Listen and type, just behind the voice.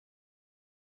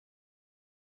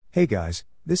Hey guys,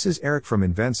 this is Eric from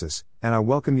Invensis, and I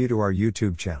welcome you to our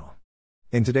YouTube channel.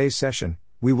 In today's session,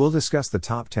 we will discuss the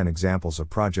top 10 examples of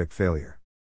project failure.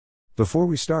 Before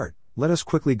we start, let us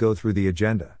quickly go through the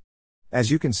agenda. As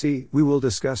you can see, we will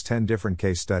discuss 10 different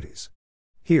case studies.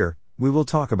 Here, we will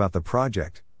talk about the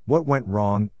project, what went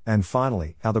wrong, and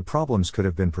finally, how the problems could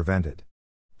have been prevented.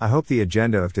 I hope the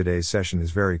agenda of today's session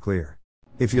is very clear.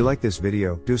 If you like this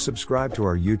video, do subscribe to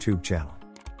our YouTube channel.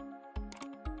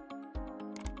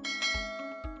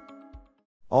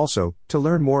 Also, to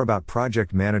learn more about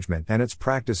project management and its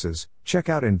practices, check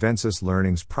out Invensis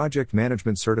Learning's Project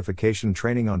Management Certification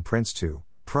Training on Prince 2,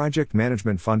 Project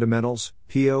Management Fundamentals,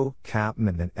 PO,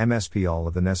 CAPM and MSP. All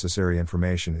of the necessary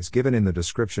information is given in the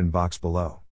description box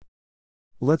below.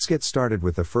 Let's get started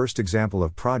with the first example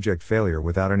of project failure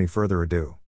without any further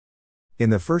ado. In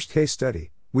the first case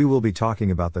study, we will be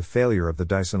talking about the failure of the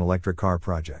Dyson Electric Car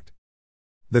project.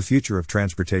 The future of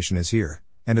transportation is here,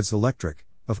 and it's electric,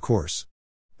 of course.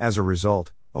 As a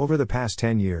result, over the past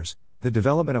 10 years, the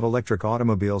development of electric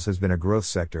automobiles has been a growth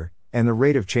sector, and the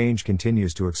rate of change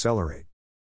continues to accelerate.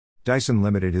 Dyson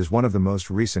Limited is one of the most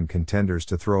recent contenders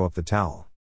to throw up the towel.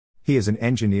 He is an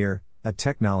engineer, a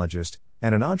technologist,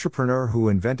 and an entrepreneur who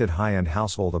invented high-end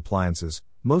household appliances,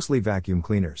 mostly vacuum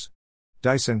cleaners.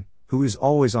 Dyson, who is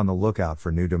always on the lookout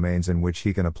for new domains in which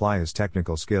he can apply his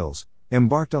technical skills,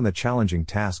 embarked on the challenging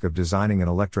task of designing an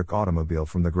electric automobile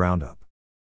from the ground up.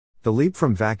 The leap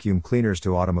from vacuum cleaners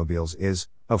to automobiles is,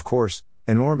 of course,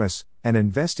 enormous, and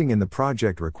investing in the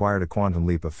project required a quantum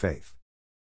leap of faith.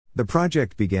 The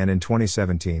project began in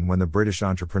 2017 when the British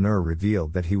entrepreneur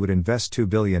revealed that he would invest £2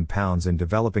 billion in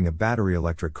developing a battery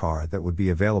electric car that would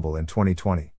be available in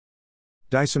 2020.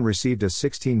 Dyson received a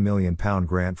 £16 million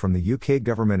grant from the UK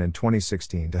government in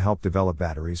 2016 to help develop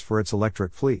batteries for its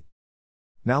electric fleet.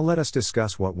 Now let us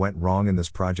discuss what went wrong in this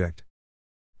project.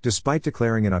 Despite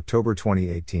declaring in October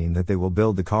 2018 that they will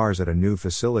build the cars at a new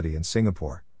facility in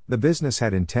Singapore, the business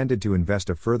had intended to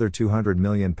invest a further £200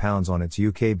 million on its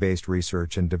UK-based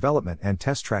research and development and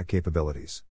test track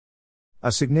capabilities.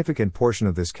 A significant portion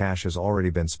of this cash has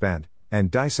already been spent, and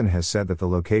Dyson has said that the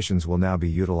locations will now be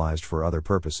utilized for other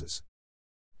purposes.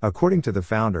 According to the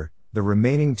founder, the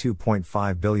remaining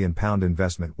 £2.5 billion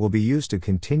investment will be used to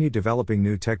continue developing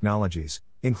new technologies,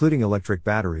 including electric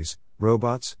batteries,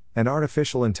 robots, and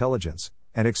artificial intelligence,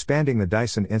 and expanding the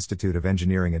Dyson Institute of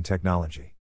Engineering and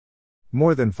Technology.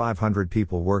 More than 500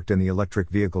 people worked in the electric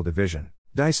vehicle division.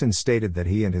 Dyson stated that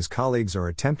he and his colleagues are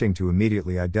attempting to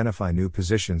immediately identify new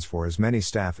positions for as many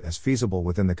staff as feasible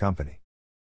within the company.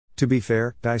 To be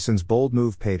fair, Dyson's bold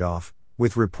move paid off,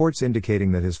 with reports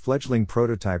indicating that his fledgling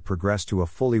prototype progressed to a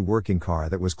fully working car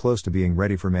that was close to being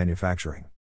ready for manufacturing.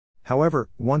 However,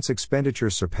 once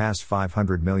expenditures surpassed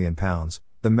 £500 million,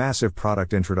 the massive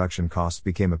product introduction costs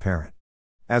became apparent.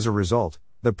 As a result,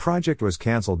 the project was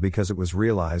cancelled because it was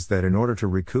realized that in order to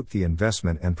recoup the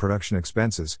investment and production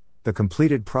expenses, the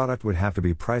completed product would have to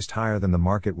be priced higher than the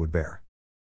market would bear.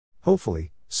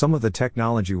 Hopefully, some of the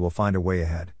technology will find a way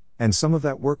ahead, and some of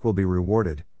that work will be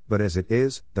rewarded, but as it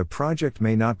is, the project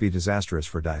may not be disastrous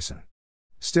for Dyson.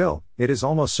 Still, it is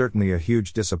almost certainly a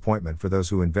huge disappointment for those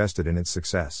who invested in its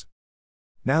success.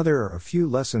 Now there are a few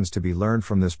lessons to be learned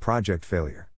from this project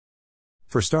failure.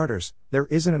 For starters, there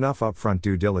isn't enough upfront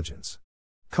due diligence.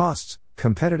 Costs,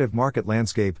 competitive market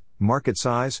landscape, market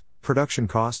size, production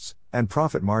costs, and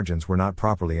profit margins were not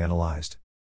properly analyzed.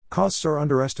 Costs are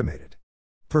underestimated.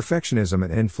 Perfectionism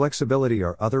and inflexibility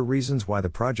are other reasons why the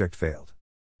project failed.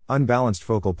 Unbalanced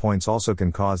focal points also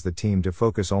can cause the team to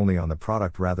focus only on the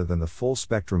product rather than the full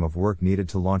spectrum of work needed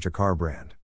to launch a car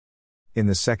brand. In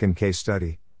the second case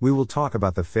study, we will talk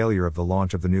about the failure of the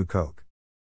launch of the new Coke.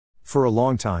 For a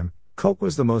long time, Coke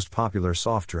was the most popular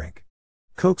soft drink.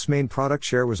 Coke's main product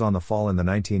share was on the fall in the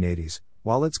 1980s,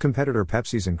 while its competitor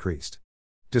Pepsi's increased.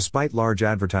 Despite large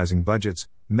advertising budgets,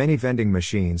 many vending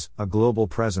machines, a global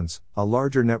presence, a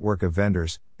larger network of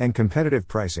vendors, and competitive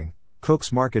pricing,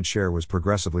 Coke's market share was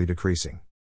progressively decreasing.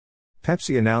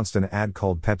 Pepsi announced an ad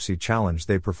called Pepsi Challenge.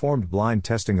 They performed blind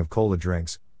testing of cola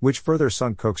drinks, which further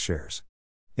sunk Coke's shares.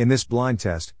 In this blind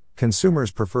test, consumers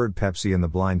preferred Pepsi in the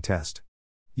blind test.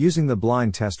 Using the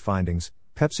blind test findings,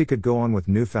 Pepsi could go on with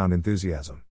newfound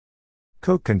enthusiasm.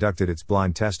 Coke conducted its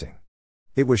blind testing.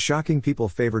 It was shocking. People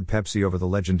favored Pepsi over the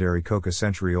legendary Coke, a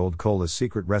century-old cola's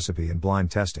secret recipe in blind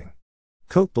testing.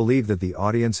 Coke believed that the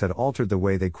audience had altered the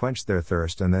way they quenched their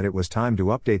thirst and that it was time to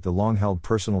update the long-held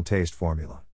personal taste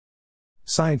formula.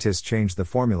 Scientists changed the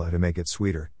formula to make it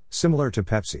sweeter, similar to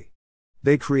Pepsi.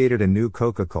 They created a new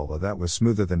Coca-Cola that was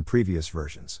smoother than previous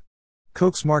versions.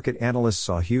 Coke's market analysts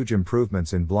saw huge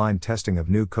improvements in blind testing of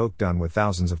new Coke done with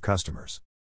thousands of customers.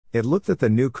 It looked that the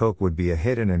new Coke would be a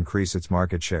hit and increase its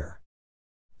market share.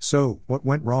 So, what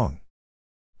went wrong?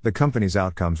 The company's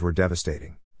outcomes were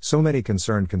devastating. So many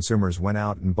concerned consumers went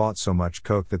out and bought so much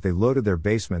Coke that they loaded their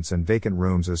basements and vacant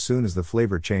rooms as soon as the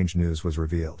flavor change news was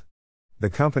revealed. The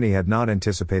company had not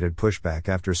anticipated pushback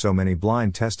after so many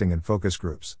blind testing and focus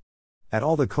groups. At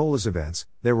all the Cola's events,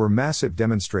 there were massive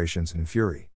demonstrations and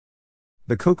fury.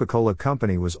 The Coca-Cola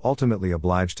Company was ultimately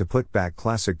obliged to put back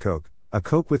Classic Coke, a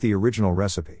Coke with the original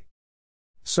recipe.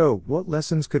 So, what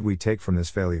lessons could we take from this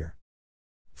failure?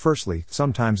 Firstly,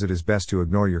 sometimes it is best to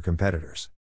ignore your competitors.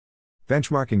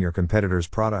 Benchmarking your competitors'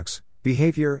 products,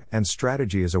 behavior, and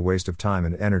strategy is a waste of time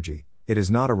and energy. It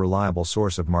is not a reliable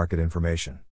source of market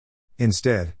information.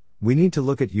 Instead, we need to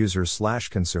look at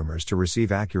users/consumers to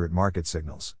receive accurate market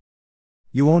signals.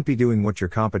 You won't be doing what your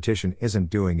competition isn't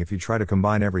doing if you try to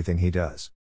combine everything he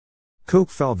does. Coke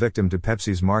fell victim to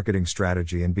Pepsi's marketing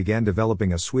strategy and began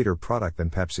developing a sweeter product than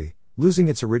Pepsi, losing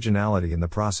its originality in the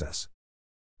process.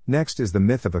 Next is the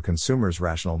myth of a consumer's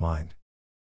rational mind.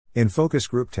 In focus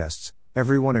group tests,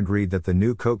 everyone agreed that the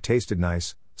new Coke tasted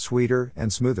nice, sweeter,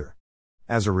 and smoother.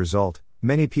 As a result,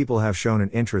 many people have shown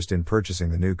an interest in purchasing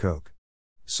the new Coke.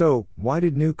 So, why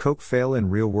did new Coke fail in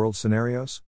real-world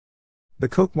scenarios? The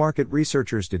Coke market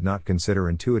researchers did not consider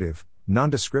intuitive,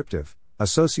 non-descriptive,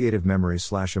 associative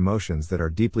memories/emotions that are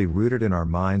deeply rooted in our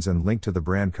minds and linked to the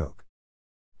brand Coke.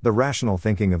 The rational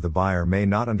thinking of the buyer may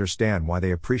not understand why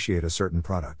they appreciate a certain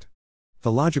product.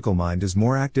 The logical mind is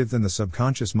more active than the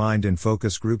subconscious mind in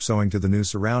focus groups owing to the new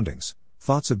surroundings,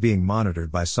 thoughts of being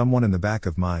monitored by someone in the back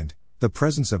of mind, the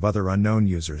presence of other unknown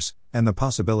users, and the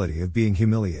possibility of being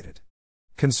humiliated.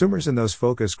 Consumers in those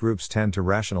focus groups tend to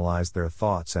rationalize their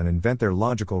thoughts and invent their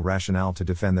logical rationale to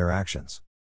defend their actions.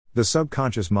 The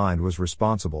subconscious mind was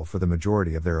responsible for the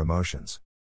majority of their emotions.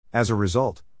 As a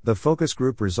result, the focus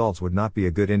group results would not be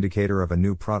a good indicator of a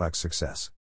new product's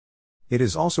success. It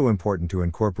is also important to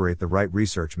incorporate the right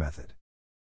research method.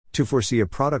 To foresee a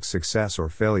product's success or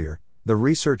failure, the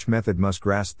research method must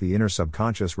grasp the inner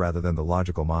subconscious rather than the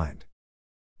logical mind.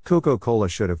 Coca-Cola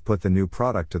should have put the new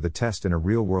product to the test in a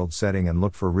real-world setting and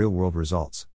looked for real-world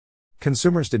results.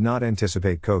 Consumers did not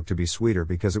anticipate Coke to be sweeter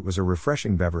because it was a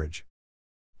refreshing beverage.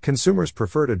 Consumers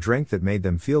preferred a drink that made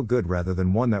them feel good rather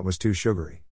than one that was too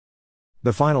sugary.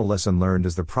 The final lesson learned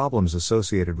is the problems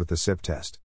associated with the sip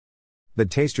test. The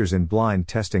tasters in blind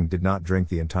testing did not drink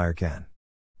the entire can.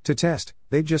 To test,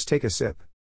 they'd just take a sip.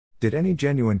 Did any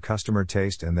genuine customer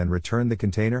taste and then return the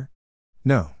container?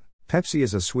 No. Pepsi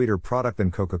is a sweeter product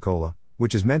than Coca-Cola,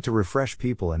 which is meant to refresh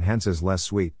people and hence is less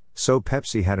sweet, so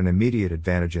Pepsi had an immediate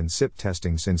advantage in sip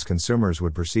testing since consumers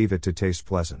would perceive it to taste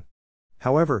pleasant.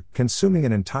 However, consuming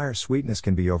an entire sweetness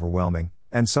can be overwhelming,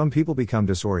 and some people become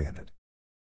disoriented.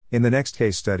 In the next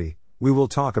case study, we will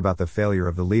talk about the failure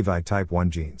of the Levi Type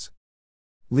 1 jeans.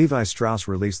 Levi Strauss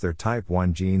released their Type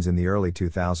 1 jeans in the early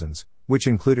 2000s, which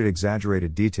included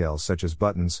exaggerated details such as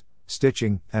buttons,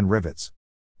 stitching, and rivets.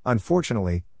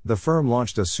 Unfortunately, the firm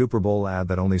launched a Super Bowl ad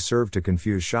that only served to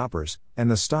confuse shoppers,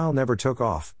 and the style never took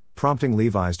off, prompting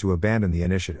Levi's to abandon the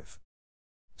initiative.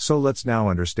 So let's now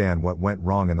understand what went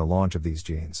wrong in the launch of these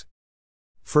jeans.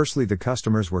 Firstly, the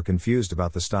customers were confused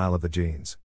about the style of the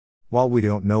jeans. While we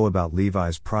don't know about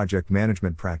Levi's project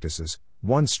management practices,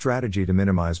 one strategy to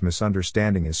minimize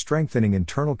misunderstanding is strengthening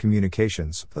internal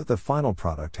communications so that the final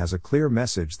product has a clear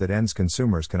message that end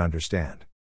consumers can understand.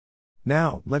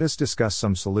 Now, let us discuss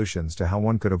some solutions to how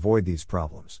one could avoid these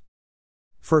problems.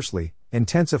 Firstly,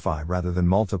 intensify rather than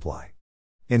multiply.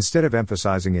 Instead of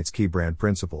emphasizing its key brand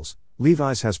principles,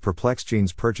 Levi's has perplexed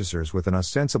jeans purchasers with an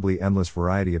ostensibly endless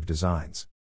variety of designs.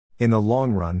 In the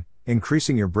long run,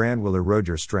 increasing your brand will erode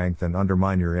your strength and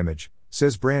undermine your image,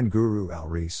 says brand guru Al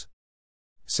Reese.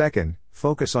 Second,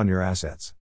 focus on your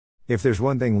assets. If there's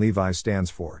one thing Levi's stands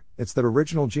for, it's the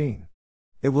original jean.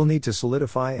 It will need to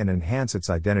solidify and enhance its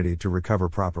identity to recover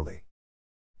properly.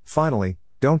 Finally,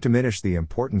 don't diminish the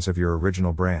importance of your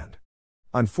original brand.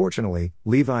 Unfortunately,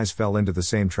 Levi's fell into the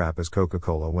same trap as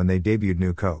Coca-Cola when they debuted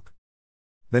New Coke.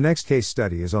 The next case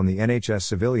study is on the NHS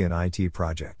Civilian IT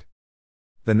Project.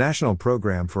 The National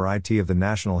Programme for IT of the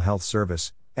National Health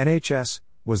Service, NHS,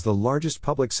 was the largest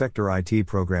public sector IT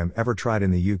program ever tried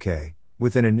in the UK,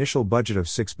 with an initial budget of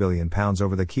 £6 billion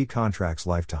over the key contract's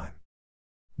lifetime.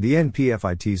 The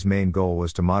NPFIT's main goal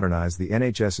was to modernize the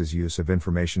NHS's use of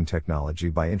information technology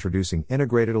by introducing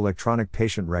integrated electronic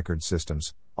patient record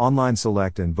systems, online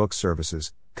select and book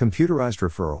services, computerized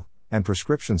referral and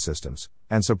prescription systems,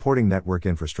 and supporting network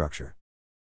infrastructure.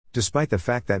 Despite the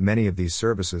fact that many of these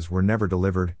services were never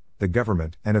delivered, the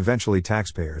government, and eventually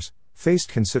taxpayers, faced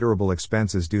considerable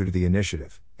expenses due to the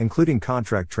initiative, including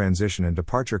contract transition and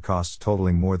departure costs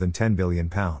totaling more than £10 billion.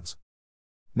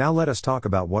 Now let us talk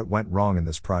about what went wrong in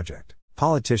this project.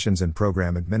 Politicians and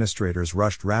program administrators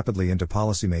rushed rapidly into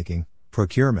policymaking,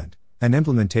 procurement, and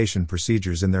implementation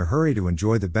procedures in their hurry to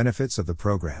enjoy the benefits of the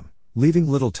program, leaving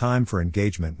little time for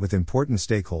engagement with important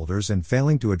stakeholders and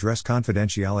failing to address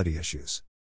confidentiality issues.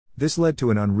 This led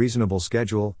to an unreasonable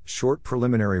schedule, short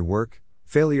preliminary work,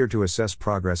 failure to assess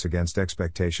progress against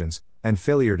expectations, and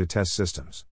failure to test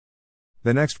systems.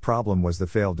 The next problem was the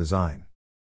failed design.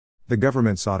 The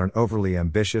government sought an overly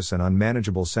ambitious and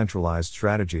unmanageable centralized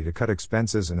strategy to cut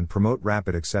expenses and promote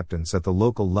rapid acceptance at the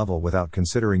local level without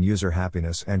considering user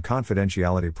happiness and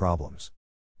confidentiality problems.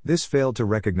 This failed to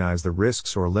recognize the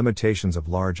risks or limitations of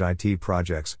large IT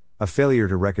projects, a failure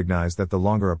to recognize that the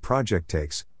longer a project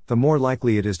takes, the more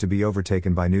likely it is to be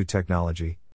overtaken by new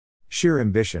technology. Sheer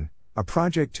ambition, a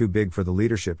project too big for the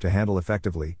leadership to handle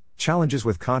effectively, challenges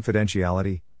with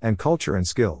confidentiality, and culture and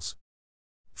skills.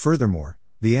 Furthermore,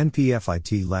 the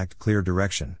NPFIT lacked clear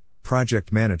direction,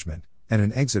 project management, and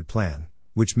an exit plan,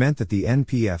 which meant that the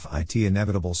NPFIT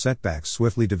inevitable setbacks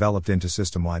swiftly developed into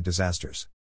system-wide disasters.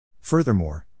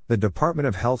 Furthermore, the Department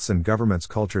of Health's and government's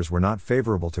cultures were not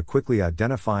favorable to quickly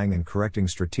identifying and correcting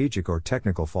strategic or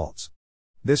technical faults.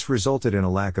 This resulted in a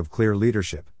lack of clear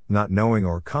leadership, not knowing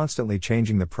or constantly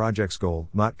changing the project's goal,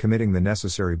 not committing the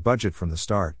necessary budget from the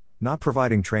start, not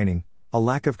providing training, a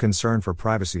lack of concern for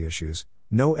privacy issues,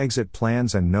 no exit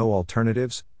plans and no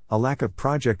alternatives, a lack of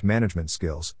project management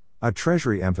skills, a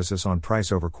treasury emphasis on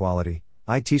price over quality,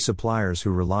 IT suppliers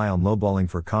who rely on lowballing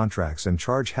for contracts and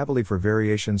charge heavily for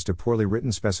variations to poorly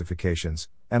written specifications,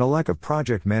 and a lack of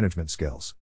project management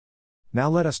skills. Now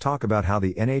let us talk about how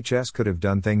the NHS could have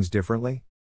done things differently.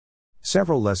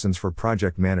 Several lessons for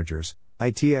project managers,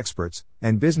 IT experts,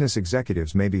 and business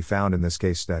executives may be found in this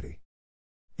case study.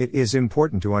 It is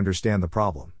important to understand the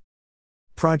problem.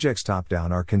 Projects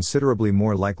top-down are considerably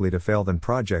more likely to fail than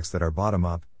projects that are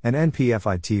bottom-up, and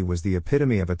NPFIT was the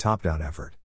epitome of a top-down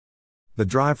effort. The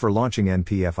drive for launching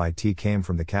NPFIT came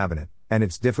from the cabinet, and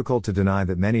it's difficult to deny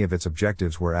that many of its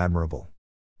objectives were admirable.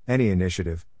 Any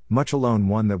initiative, much alone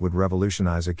one that would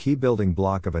revolutionize a key building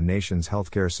block of a nation's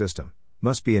healthcare system,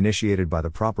 must be initiated by the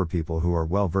proper people who are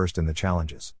well versed in the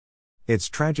challenges. It's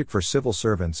tragic for civil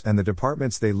servants and the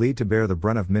departments they lead to bear the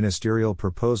brunt of ministerial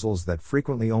proposals that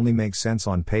frequently only make sense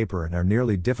on paper and are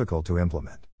nearly difficult to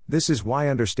implement. This is why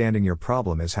understanding your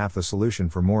problem is half the solution.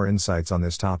 For more insights on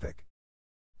this topic,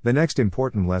 the next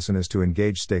important lesson is to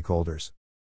engage stakeholders.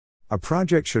 A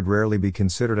project should rarely be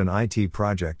considered an IT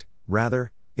project,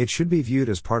 rather, it should be viewed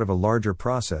as part of a larger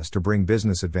process to bring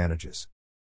business advantages.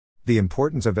 The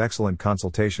importance of excellent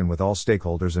consultation with all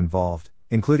stakeholders involved,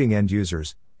 including end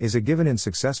users, is a given in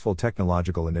successful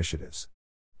technological initiatives.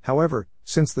 However,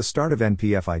 since the start of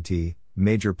NPFIT,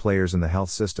 major players in the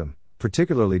health system,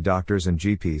 particularly doctors and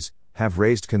GPs, have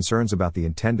raised concerns about the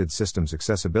intended system's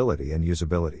accessibility and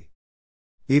usability.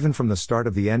 Even from the start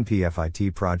of the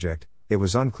NPFIT project, it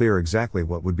was unclear exactly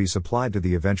what would be supplied to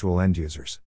the eventual end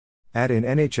users. Add in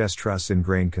NHS Trust's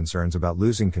ingrained concerns about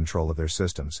losing control of their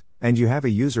systems, and you have a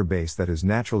user base that is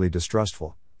naturally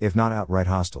distrustful, if not outright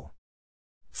hostile.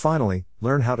 Finally,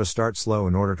 learn how to start slow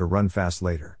in order to run fast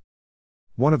later.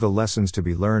 One of the lessons to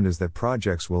be learned is that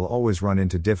projects will always run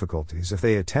into difficulties if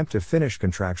they attempt to finish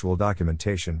contractual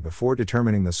documentation before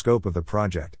determining the scope of the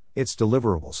project, its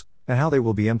deliverables, and how they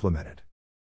will be implemented.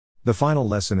 The final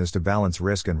lesson is to balance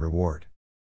risk and reward.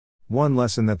 One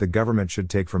lesson that the government should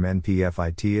take from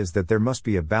NPFIT is that there must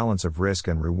be a balance of risk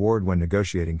and reward when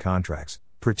negotiating contracts,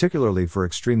 particularly for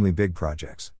extremely big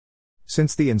projects.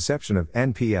 Since the inception of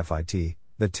NPFIT,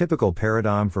 the typical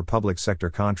paradigm for public sector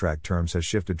contract terms has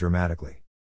shifted dramatically.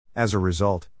 As a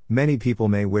result, many people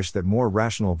may wish that more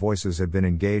rational voices had been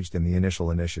engaged in the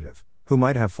initial initiative, who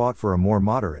might have fought for a more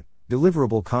moderate,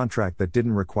 deliverable contract that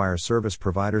didn't require service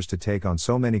providers to take on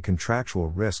so many contractual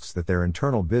risks that their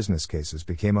internal business cases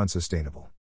became unsustainable.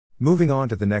 Moving on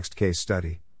to the next case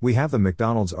study, we have the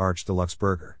McDonald's Arch Deluxe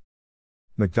Burger.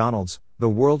 McDonald's, the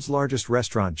world's largest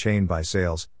restaurant chain by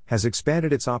sales, has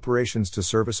expanded its operations to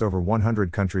service over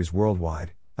 100 countries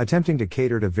worldwide, attempting to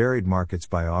cater to varied markets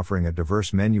by offering a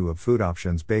diverse menu of food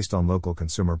options based on local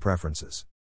consumer preferences.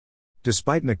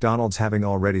 Despite McDonald's having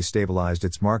already stabilized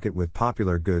its market with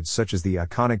popular goods such as the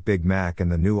iconic Big Mac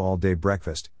and the new all-day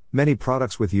breakfast, many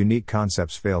products with unique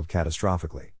concepts failed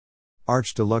catastrophically.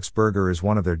 Arch Deluxe Burger is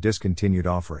one of their discontinued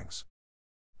offerings.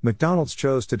 McDonald's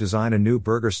chose to design a new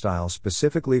burger style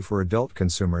specifically for adult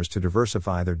consumers to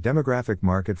diversify their demographic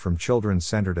market from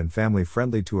children-centered and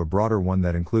family-friendly to a broader one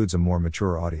that includes a more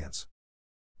mature audience.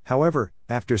 However,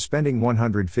 after spending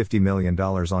 $150 million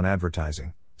on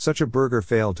advertising, such a burger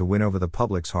failed to win over the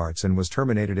public's hearts and was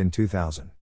terminated in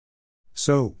 2000.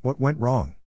 So, what went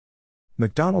wrong?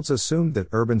 McDonald's assumed that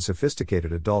urban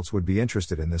sophisticated adults would be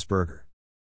interested in this burger.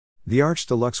 The Arch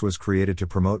Deluxe was created to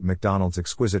promote McDonald's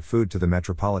exquisite food to the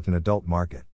metropolitan adult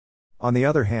market. On the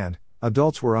other hand,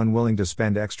 adults were unwilling to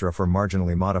spend extra for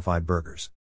marginally modified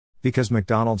burgers. Because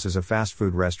McDonald's is a fast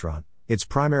food restaurant, its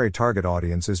primary target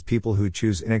audience is people who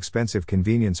choose inexpensive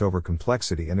convenience over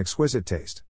complexity and exquisite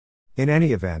taste. In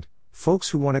any event, folks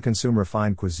who want to consume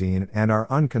refined cuisine and are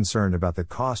unconcerned about the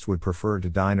cost would prefer to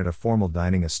dine at a formal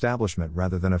dining establishment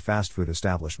rather than a fast food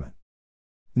establishment.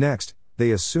 Next,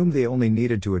 they assumed they only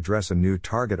needed to address a new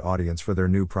target audience for their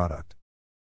new product.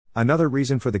 Another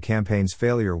reason for the campaign's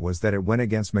failure was that it went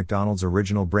against McDonald's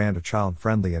original brand of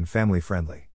child-friendly and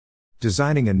family-friendly.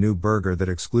 Designing a new burger that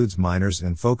excludes minors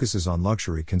and focuses on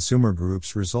luxury consumer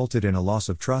groups resulted in a loss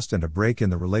of trust and a break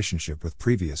in the relationship with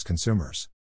previous consumers.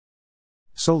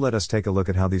 So let us take a look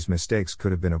at how these mistakes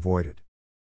could have been avoided.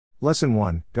 Lesson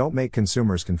 1: Don't make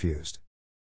consumers confused.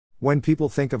 When people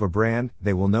think of a brand,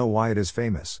 they will know why it is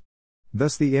famous.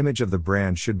 Thus the image of the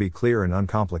brand should be clear and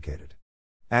uncomplicated.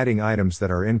 Adding items that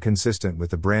are inconsistent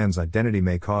with the brand's identity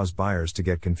may cause buyers to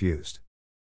get confused.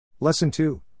 Lesson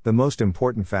 2: The most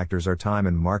important factors are time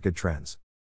and market trends.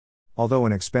 Although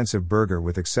an expensive burger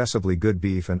with excessively good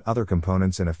beef and other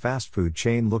components in a fast food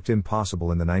chain looked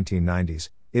impossible in the 1990s,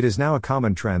 it is now a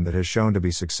common trend that has shown to be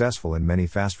successful in many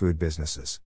fast food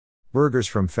businesses. Burgers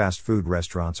from fast food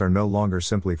restaurants are no longer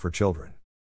simply for children.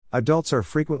 Adults are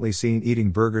frequently seen eating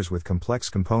burgers with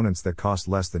complex components that cost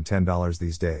less than $10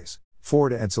 these days.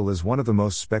 Ford Edsel is one of the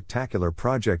most spectacular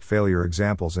project failure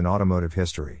examples in automotive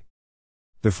history.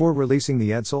 Before releasing the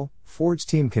Edsel, Ford's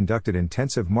team conducted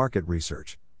intensive market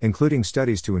research, including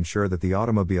studies to ensure that the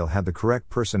automobile had the correct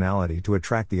personality to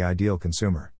attract the ideal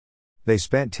consumer. They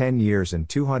spent 10 years and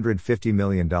 $250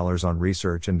 million on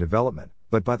research and development,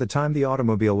 but by the time the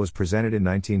automobile was presented in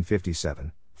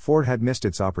 1957, Ford had missed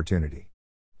its opportunity.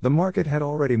 The market had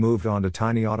already moved on to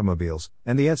tiny automobiles,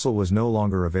 and the Edsel was no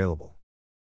longer available.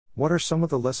 What are some of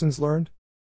the lessons learned?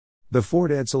 The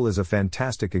Ford Edsel is a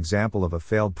fantastic example of a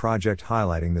failed project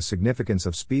highlighting the significance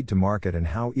of speed to market and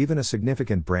how even a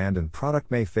significant brand and product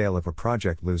may fail if a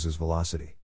project loses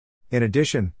velocity. In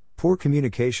addition, poor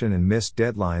communication and missed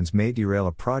deadlines may derail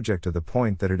a project to the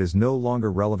point that it is no longer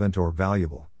relevant or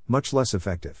valuable, much less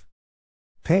effective.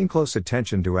 Paying close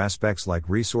attention to aspects like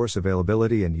resource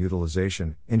availability and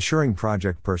utilization, ensuring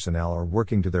project personnel are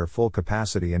working to their full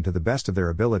capacity and to the best of their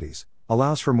abilities,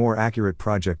 allows for more accurate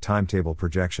project timetable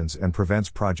projections and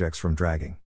prevents projects from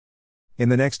dragging. In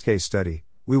the next case study,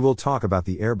 we will talk about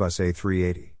the Airbus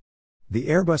A380. The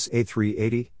Airbus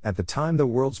A380, at the time the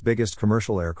world's biggest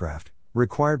commercial aircraft,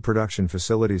 required production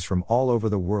facilities from all over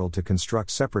the world to construct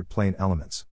separate plane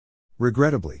elements.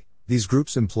 Regrettably, these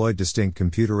groups employed distinct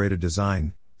computer-aided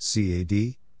design,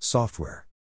 CAD, software.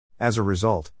 As a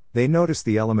result, they noticed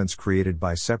the elements created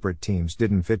by separate teams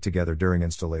didn't fit together during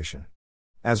installation.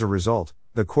 As a result,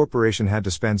 the corporation had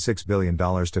to spend $6 billion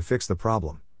to fix the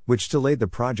problem, which delayed the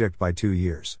project by 2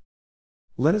 years.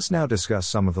 Let us now discuss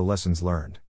some of the lessons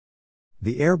learned.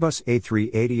 The Airbus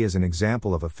A380 is an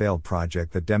example of a failed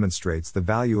project that demonstrates the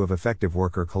value of effective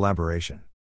worker collaboration.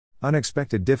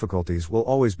 Unexpected difficulties will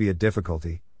always be a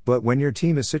difficulty, but when your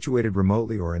team is situated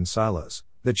remotely or in silos,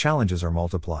 the challenges are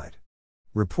multiplied.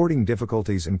 Reporting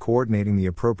difficulties and coordinating the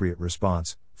appropriate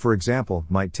response, for example,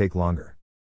 might take longer.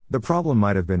 The problem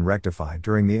might have been rectified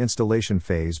during the installation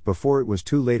phase before it was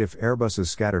too late if Airbus's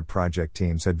scattered project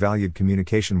teams had valued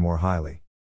communication more highly.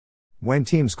 When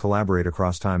teams collaborate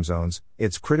across time zones,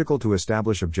 it's critical to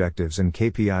establish objectives and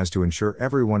KPIs to ensure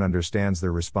everyone understands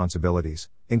their responsibilities,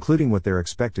 including what they're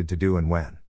expected to do and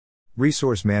when.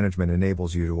 Resource management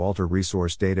enables you to alter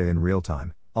resource data in real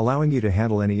time, allowing you to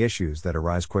handle any issues that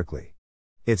arise quickly.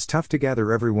 It's tough to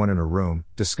gather everyone in a room,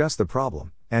 discuss the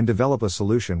problem, and develop a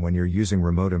solution when you're using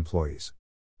remote employees.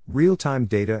 Real-time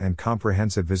data and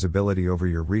comprehensive visibility over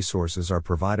your resources are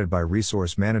provided by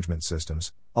resource management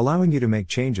systems, allowing you to make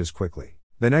changes quickly.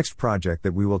 The next project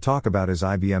that we will talk about is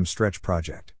IBM's Stretch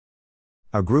project.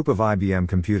 A group of IBM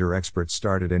computer experts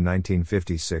started in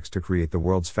 1956 to create the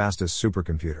world's fastest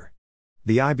supercomputer.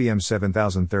 The IBM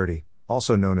 7030,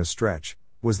 also known as Stretch,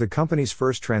 was the company's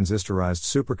first transistorized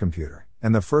supercomputer,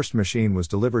 and the first machine was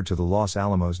delivered to the Los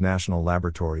Alamos National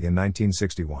Laboratory in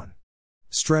 1961.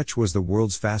 Stretch was the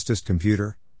world's fastest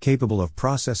computer, capable of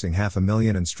processing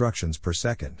 500,000 instructions per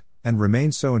second, and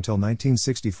remained so until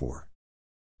 1964.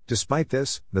 Despite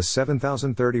this, the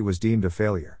 7030 was deemed a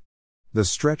failure. The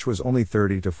Stretch was only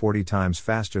 30 to 40 times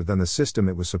faster than the system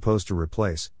it was supposed to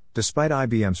replace, Despite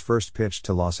IBM's first pitch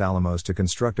to Los Alamos to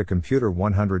construct a computer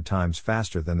 100 times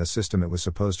faster than the system it was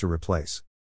supposed to replace,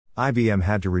 IBM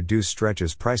had to reduce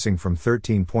Stretch's pricing from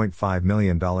 $13.5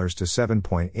 million to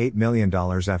 $7.8 million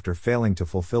after failing to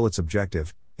fulfill its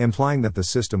objective, implying that the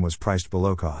system was priced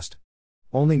below cost.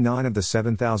 Only 9 of the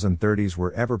 7030s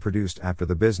were ever produced after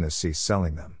the business ceased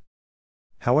selling them.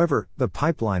 However, the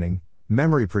pipelining,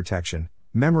 memory protection,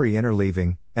 memory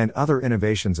interleaving, and other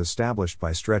innovations established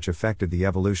by Stretch affected the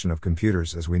evolution of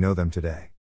computers as we know them today.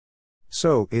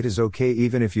 So, it is okay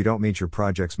even if you don't meet your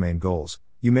project's main goals,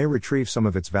 you may retrieve some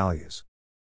of its values.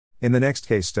 In the next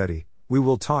case study, we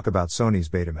will talk about Sony's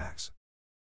Betamax.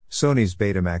 Sony's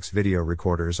Betamax video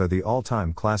recorders are the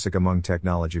all-time classic among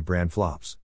technology brand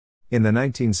flops. In the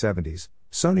 1970s,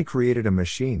 Sony created a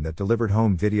machine that delivered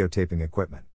home videotaping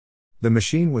equipment. The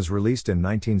machine was released in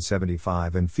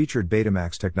 1975 and featured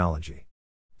Betamax technology.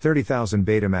 30,000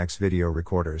 Betamax video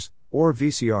recorders, or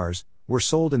VCRs, were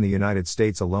sold in the United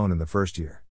States alone in the first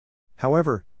year.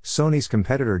 However, Sony's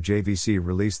competitor JVC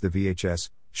released the VHS,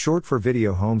 short for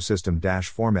Video Home System -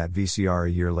 Format VCR,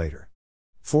 a year later.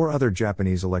 4 other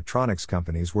Japanese electronics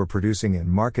companies were producing and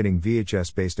marketing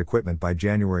VHS-based equipment by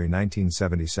January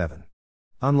 1977.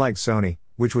 Unlike Sony,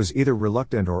 which was either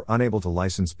reluctant or unable to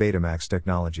license Betamax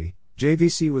technology,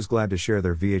 JVC was glad to share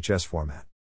their VHS format.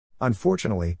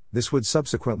 Unfortunately, this would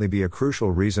subsequently be a crucial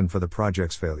reason for the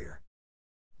project's failure.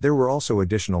 There were also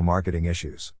additional marketing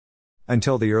issues.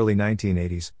 Until the early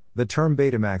 1980s, the term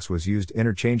Betamax was used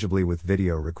interchangeably with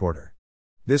video recorder.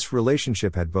 This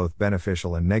relationship had both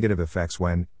beneficial and negative effects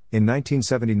when, in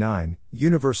 1979,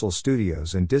 Universal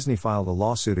Studios and Disney filed a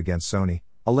lawsuit against Sony,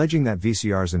 alleging that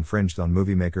VCRs infringed on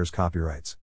movie makers'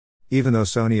 copyrights. Even though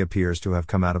Sony appears to have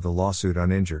come out of the lawsuit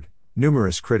uninjured,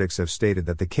 numerous critics have stated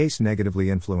that the case negatively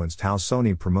influenced how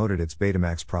Sony promoted its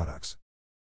Betamax products.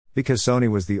 Because Sony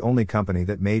was the only company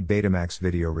that made Betamax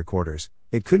video recorders,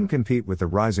 it couldn't compete with the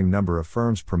rising number of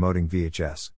firms promoting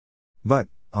VHS. But,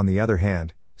 on the other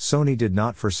hand, Sony did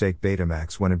not forsake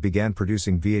Betamax when it began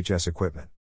producing VHS equipment.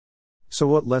 So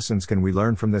what lessons can we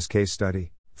learn from this case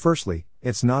study? Firstly,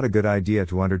 it's not a good idea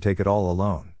to undertake it all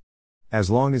alone. As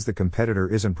long as the competitor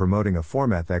isn't promoting a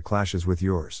format that clashes with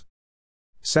yours.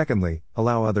 Secondly,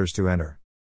 allow others to enter.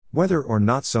 Whether or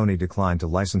not Sony declined to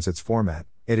license its format,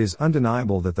 it is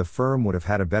undeniable that the firm would have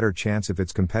had a better chance if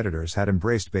its competitors had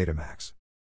embraced Betamax.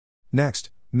 Next,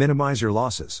 minimize your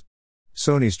losses.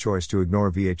 Sony's choice to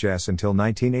ignore VHS until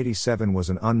 1987 was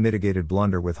an unmitigated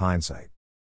blunder with hindsight.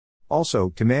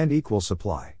 Also, demand equals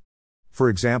supply. For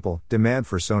example, demand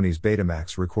for Sony's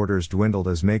Betamax recorders dwindled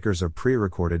as makers of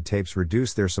pre-recorded tapes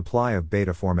reduced their supply of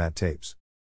beta format tapes.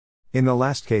 In the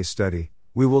last case study,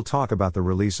 we will talk about the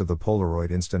release of the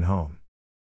Polaroid Instant Home.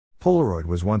 Polaroid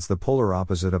was once the polar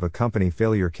opposite of a company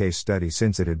failure case study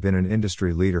since it had been an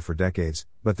industry leader for decades,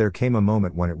 but there came a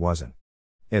moment when it wasn't.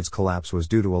 Its collapse was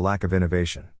due to a lack of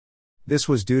innovation. This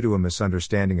was due to a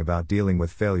misunderstanding about dealing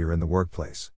with failure in the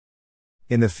workplace.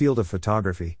 In the field of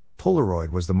photography,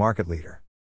 Polaroid was the market leader.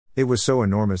 It was so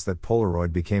enormous that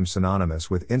Polaroid became synonymous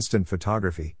with instant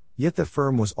photography, yet the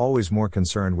firm was always more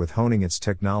concerned with honing its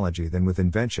technology than with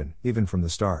invention, even from the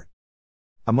start.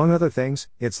 Among other things,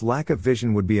 its lack of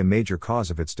vision would be a major cause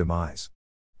of its demise.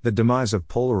 The demise of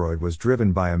Polaroid was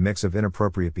driven by a mix of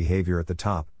inappropriate behavior at the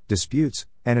top, disputes,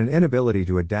 and an inability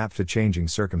to adapt to changing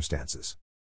circumstances.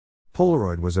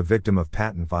 Polaroid was a victim of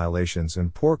patent violations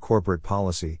and poor corporate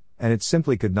policy, and it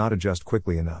simply could not adjust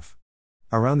quickly enough.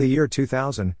 Around the year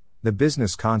 2000, the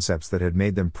business concepts that had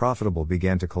made them profitable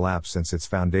began to collapse since its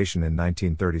foundation in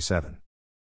 1937.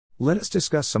 Let us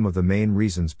discuss some of the main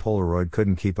reasons Polaroid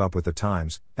couldn't keep up with the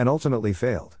times, and ultimately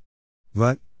failed.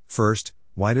 But, first,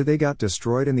 why did they got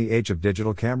destroyed in the age of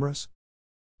digital cameras?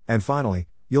 And finally,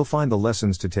 you'll find the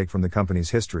lessons to take from the company's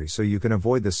history so you can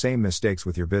avoid the same mistakes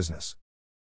with your business.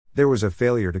 There was a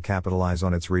failure to capitalize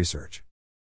on its research.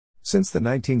 Since the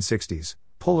 1960s,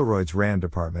 Polaroid's RAND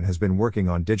department has been working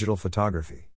on digital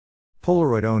photography.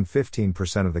 Polaroid owned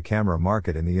 15% of the camera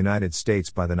market in the United States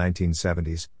by the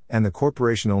 1970s, and the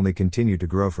corporation only continued to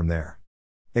grow from there.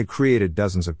 It created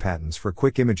dozens of patents for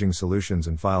quick imaging solutions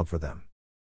and filed for them.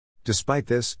 Despite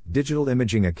this, digital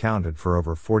imaging accounted for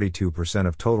over 42%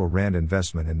 of total RAND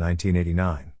investment in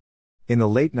 1989. In the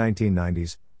late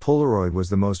 1990s, Polaroid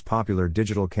was the most popular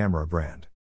digital camera brand.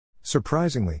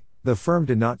 Surprisingly, the firm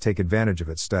did not take advantage of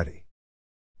its study.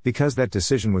 Because that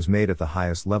decision was made at the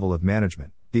highest level of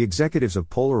management, the executives of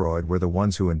Polaroid were the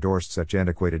ones who endorsed such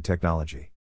antiquated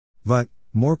technology. But,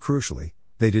 more crucially,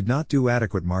 they did not do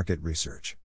adequate market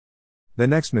research. The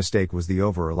next mistake was the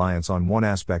over-reliance on one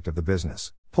aspect of the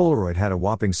business. Polaroid had a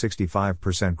whopping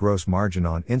 65% gross margin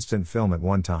on instant film at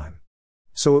one time.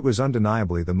 So it was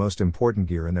undeniably the most important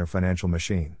gear in their financial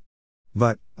machine.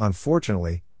 But,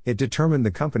 unfortunately, it determined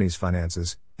the company's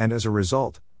finances, and as a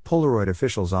result, Polaroid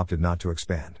officials opted not to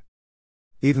expand.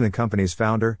 Even the company's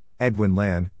founder, Edwin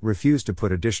Land, refused to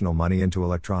put additional money into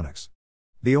electronics.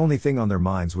 The only thing on their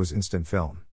minds was instant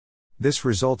film. This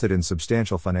resulted in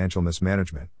substantial financial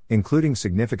mismanagement, including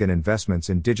significant investments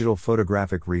in digital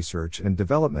photographic research and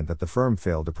development that the firm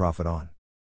failed to profit on.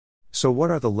 So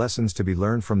what are the lessons to be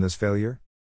learned from this failure?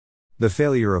 The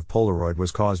failure of Polaroid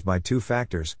was caused by two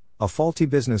factors: a faulty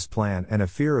business plan and a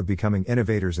fear of becoming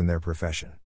innovators in their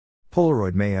profession.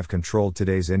 Polaroid may have controlled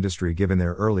today's industry given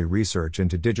their early research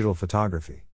into digital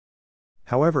photography.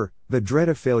 However, the dread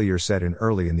of failure set in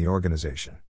early in the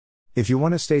organization. If you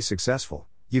want to stay successful,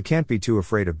 you can't be too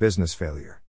afraid of business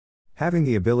failure. Having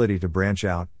the ability to branch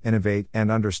out, innovate,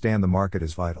 and understand the market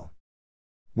is vital.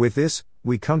 With this,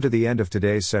 we come to the end of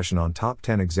today's session on top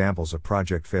 10 examples of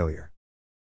project failure.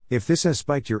 If this has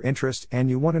spiked your interest and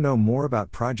you want to know more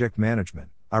about project management,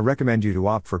 I recommend you to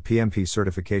opt for PMP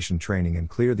certification training and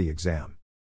clear the exam.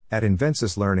 At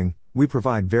Invensis Learning, we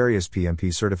provide various PMP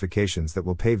certifications that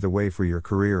will pave the way for your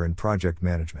career in project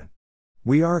management.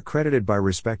 We are accredited by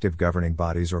respective governing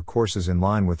bodies or courses in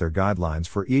line with their guidelines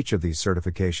for each of these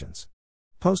certifications.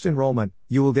 Post-enrollment,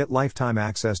 you will get lifetime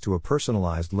access to a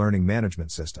personalized learning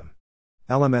management system.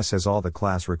 LMS has all the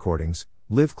class recordings,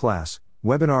 live class,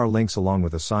 webinar links along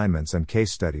with assignments and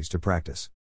case studies to practice.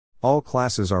 All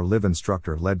classes are live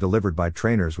instructor-led, delivered by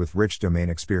trainers with rich domain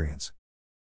experience.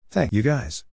 Thank you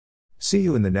guys. See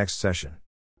you in the next session.